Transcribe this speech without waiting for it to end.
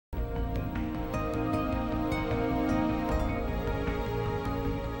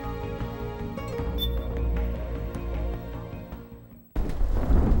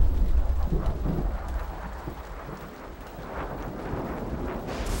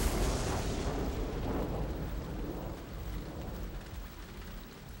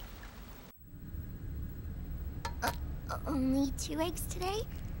Only 2 eggs today?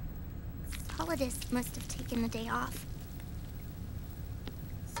 Solidus must have taken the day off.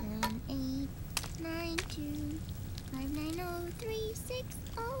 7, 8, 9, 2, 5, 9, 0, 3, 6,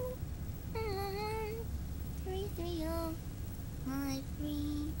 0, 3, 3, 0, 5,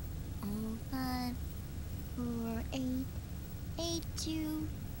 3, 0, 5, 4, 8, 8, 2,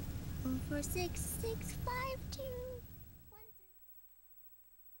 0, 4, 6, 6, 5, 2, 1,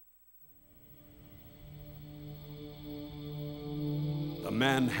 3. The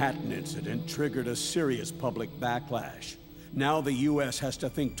Manhattan incident triggered a serious public backlash. Now the U.S. has to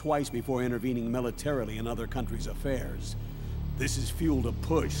think twice before intervening militarily in other countries' affairs. This has fueled a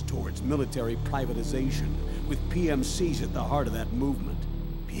push towards military privatization, with PMCs at the heart of that movement.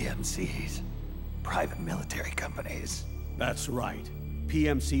 PMCs? Private military companies? That's right.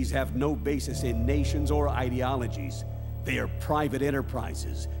 PMCs have no basis in nations or ideologies. They are private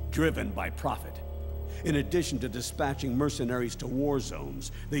enterprises, driven by profit. In addition to dispatching mercenaries to war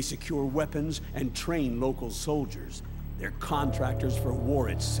zones, they secure weapons and train local soldiers. They're contractors for war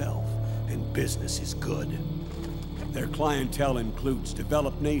itself, and business is good. Their clientele includes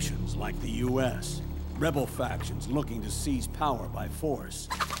developed nations like the U.S., rebel factions looking to seize power by force,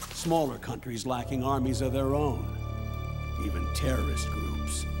 smaller countries lacking armies of their own, even terrorist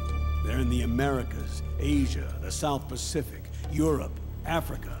groups. They're in the Americas, Asia, the South Pacific, Europe,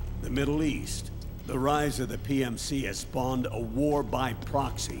 Africa, the Middle East. The rise of the PMC has spawned a war by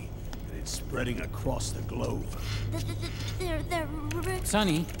proxy, and it's spreading across the globe. They're...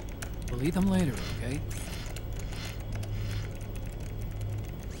 Sonny, we'll eat them later, okay?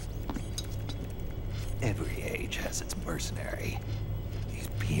 Every age has its mercenary. These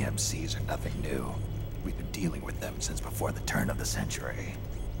PMCs are nothing new. We've been dealing with them since before the turn of the century.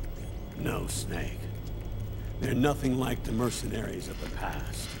 No, Snake. They're nothing like the mercenaries of the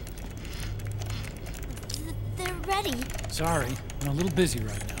past. They're ready. Sorry, I'm a little busy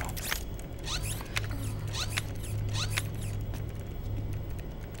right now.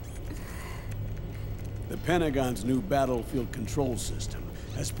 The Pentagon's new battlefield control system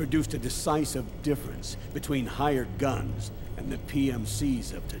has produced a decisive difference between hired guns and the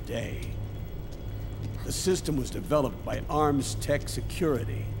PMCs of today. The system was developed by Arms Tech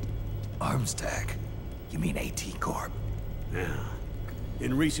Security. Arms Tech? You mean AT Corp? Yeah.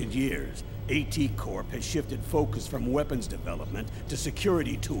 In recent years, AT Corp has shifted focus from weapons development to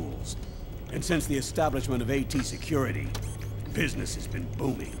security tools. And since the establishment of AT Security, business has been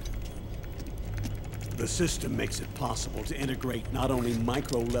booming. The system makes it possible to integrate not only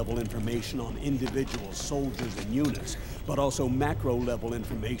micro-level information on individual soldiers and units, but also macro-level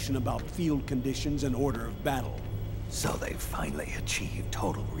information about field conditions and order of battle. So they've finally achieved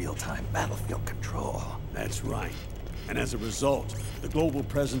total real-time battlefield control. That's right. And as a result, the global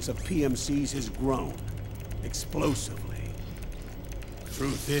presence of PMCs has grown explosively.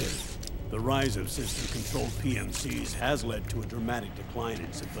 Truth is, the rise of system-controlled PMCs has led to a dramatic decline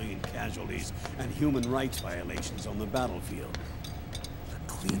in civilian casualties and human rights violations on the battlefield. A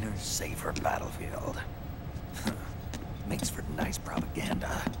cleaner, safer battlefield. Makes for nice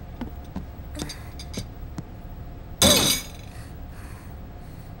propaganda.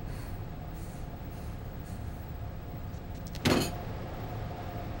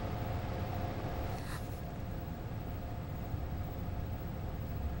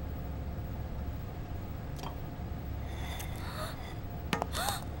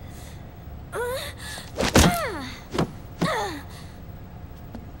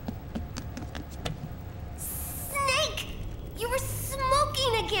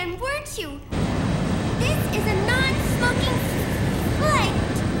 Weren't you? This is a non-smoking flight!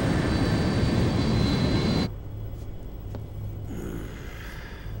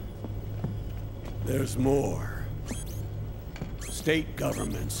 There's more. State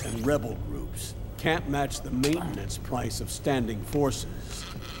governments and rebel groups can't match the maintenance price of standing forces.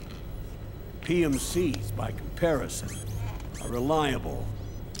 PMCs, by comparison, are reliable,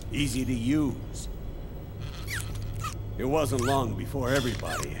 easy to use. It wasn't long before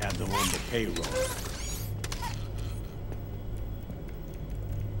everybody had them on the payroll.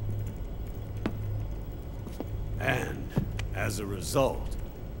 And, as a result,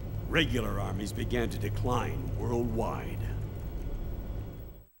 regular armies began to decline worldwide.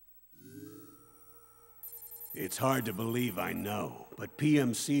 It's hard to believe, I know, but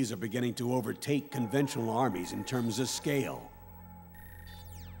PMCs are beginning to overtake conventional armies in terms of scale.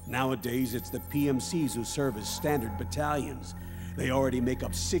 Nowadays, it's the PMCs who serve as standard battalions. They already make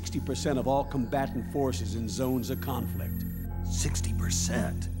up 60% of all combatant forces in zones of conflict.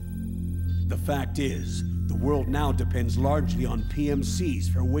 60%? The fact is, the world now depends largely on PMCs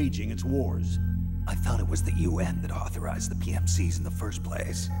for waging its wars. I thought it was the UN that authorized the PMCs in the first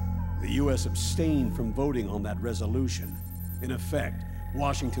place. The U.S. abstained from voting on that resolution. In effect,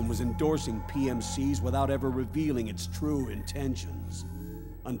 Washington was endorsing PMCs without ever revealing its true intentions.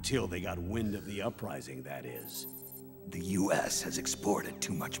 Until they got wind of the uprising, that is. The US has exported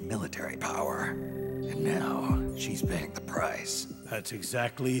too much military power, and now she's paying the price. That's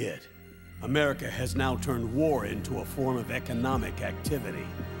exactly it. America has now turned war into a form of economic activity.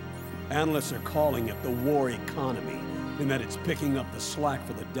 Analysts are calling it the war economy, in that it's picking up the slack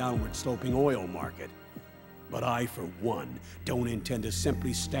for the downward-sloping oil market. But I, for one, don't intend to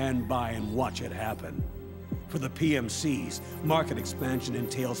simply stand by and watch it happen. For the PMCs, market expansion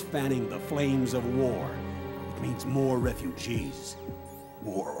entails fanning the flames of war. It means more refugees.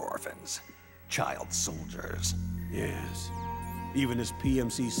 War orphans. Child soldiers. Yes. Even as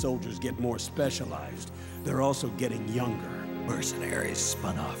PMC soldiers get more specialized, they're also getting younger. Mercenaries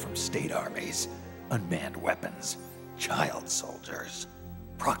spun off from state armies. Unmanned weapons. Child soldiers.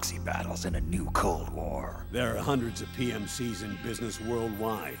 Proxy battles in a new Cold War. There are hundreds of PMCs in business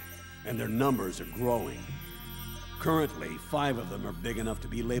worldwide, and their numbers are growing. Currently, 5 of them are big enough to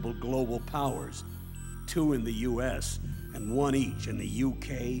be labeled global powers, 2 in the US, and 1 each in the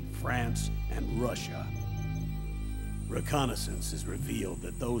UK, France, and Russia. Reconnaissance has revealed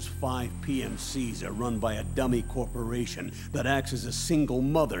that those 5 PMCs are run by a dummy corporation that acts as a single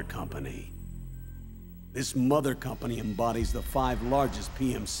mother company. This mother company embodies the 5 largest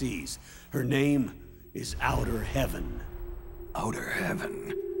PMCs. Her name is Outer Heaven. Outer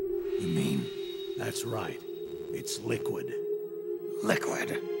Heaven? You mean? That's right. It's Liquid.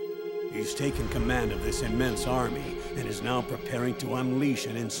 Liquid? He's taken command of this immense army and is now preparing to unleash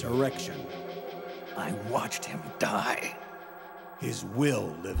an insurrection. I watched him die. His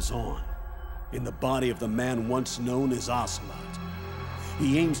will lives on, in the body of the man once known as Ocelot.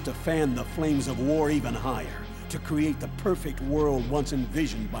 He aims to fan the flames of war even higher, to create the perfect world once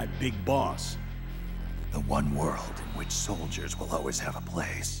envisioned by Big Boss. The one world in which soldiers will always have a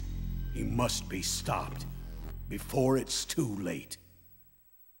place. He must be stopped, before it's too late.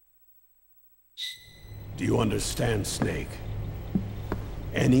 Do you understand, Snake?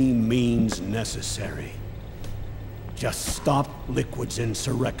 Any means necessary. Just stop Liquid's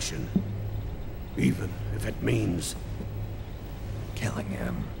insurrection. Even if it means killing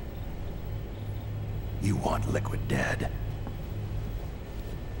him. You want Liquid dead.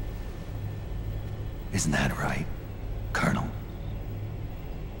 Isn't that right, Colonel?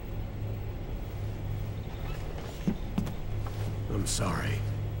 I'm sorry.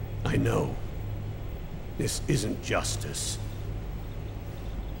 I know. This isn't justice.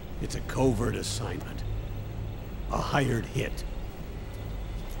 It's a covert assignment. A hired hit.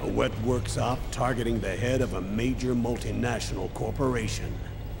 A wet works op targeting the head of a major multinational corporation.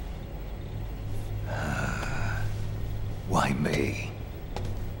 Why me?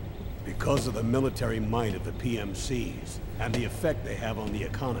 Because of the military might of the PMCs, and the effect they have on the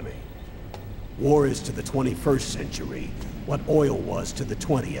economy. War is to the 21st century what oil was to the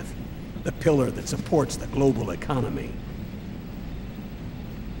 20th. The pillar that supports the global economy.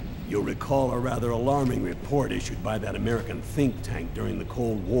 You'll recall a rather alarming report issued by that American think tank during the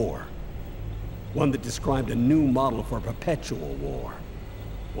Cold War. One that described a new model for perpetual war.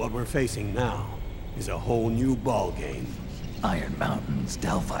 What we're facing now is a whole new ballgame. Iron Mountain's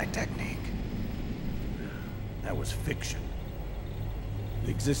Delphi technique. That was fiction. It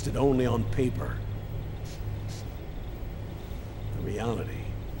existed only on paper. The reality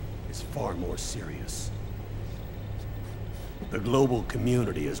is far more serious. The global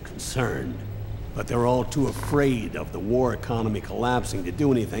community is concerned, but they're all too afraid of the war economy collapsing to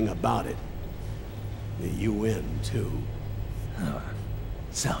do anything about it. The UN, too.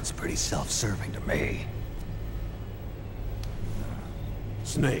 Sounds pretty self-serving to me.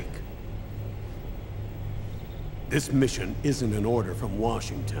 Snake. This mission isn't an order from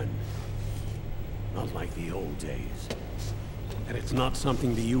Washington. Not like the old days. And it's not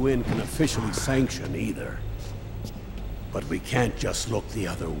something the UN can officially sanction either. But we can't just look the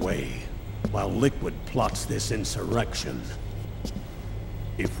other way, while Liquid plots this insurrection.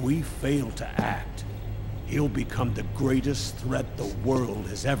 If we fail to act, he'll become the greatest threat the world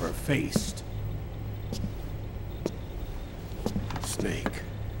has ever faced. Snake.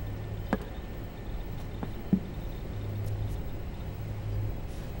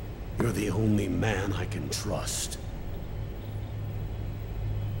 You're the only man I can trust.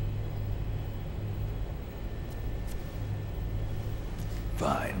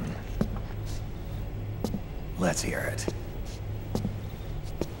 Fine. Let's hear it.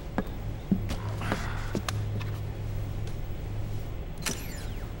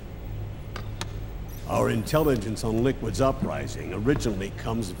 Our intelligence on Liquid's uprising originally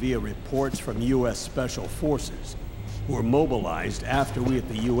comes via reports from U.S. Special Forces, who were mobilized after we at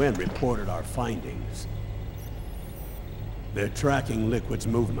the UN reported our findings. They're tracking Liquid's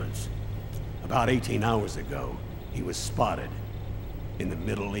movements. About 18 hours ago, he was spotted in the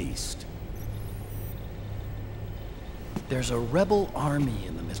Middle East. There's a rebel army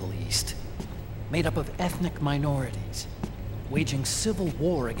in the Middle East, made up of ethnic minorities, waging civil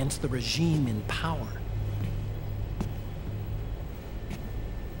war against the regime in power.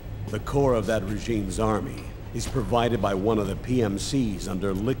 The core of that regime's army is provided by one of the PMCs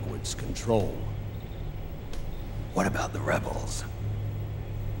under Liquid's control. What about the rebels?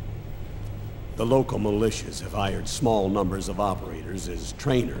 The local militias have hired small numbers of operators as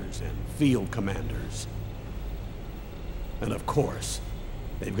trainers and field commanders. And of course,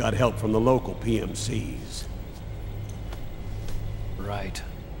 they've got help from the local PMCs. Right.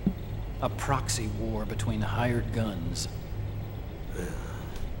 A proxy war between hired guns.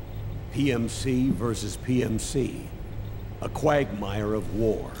 PMC versus PMC. A quagmire of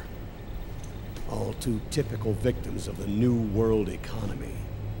war. All too typical victims of the new world economy.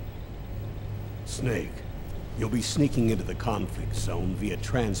 Snake, you'll be sneaking into the conflict zone via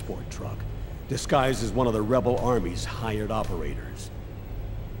transport truck, disguised as one of the rebel army's hired operators.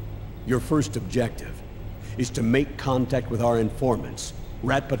 Your first objective is to make contact with our informants,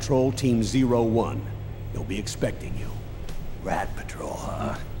 Rat Patrol Team 01. They'll be expecting you. Rat Patrol,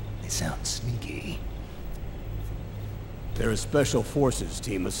 huh? They sound sneaky. They're a special forces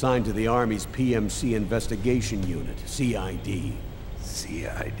team assigned to the Army's PMC Investigation Unit, CID.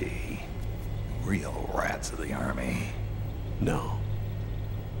 CID. Real rats of the Army. No.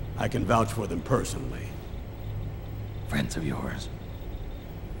 I can vouch for them personally. Friends of yours?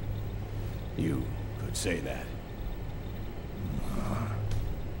 You could say that.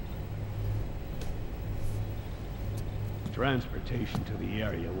 Transportation to the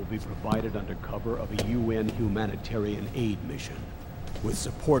area will be provided under cover of a UN humanitarian aid mission, with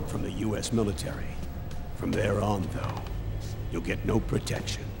support from the US military. From there on, though, you'll get no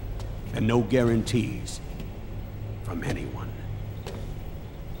protection, and no guarantees from anyone.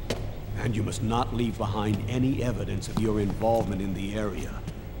 And you must not leave behind any evidence of your involvement in the area,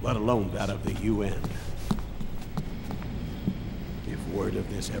 let alone that of the UN. If word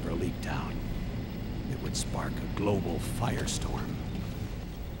of this ever leaked out, it would spark a global firestorm.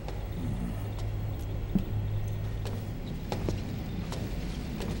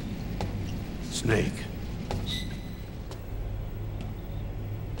 Snake.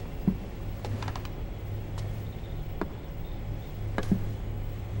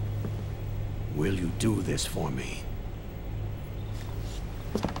 Will you do this for me?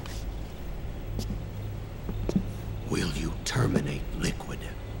 Will you terminate Liquid?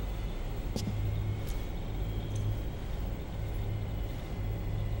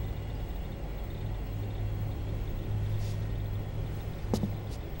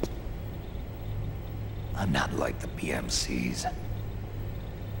 I'm not like the PMCs.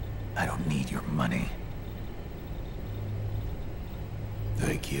 I don't need your money.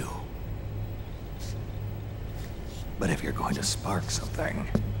 Thank you. But if you're going to spark something,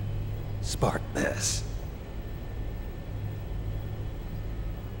 spark this.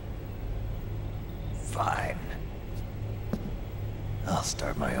 Fine. I'll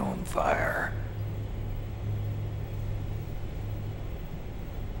start my own fire.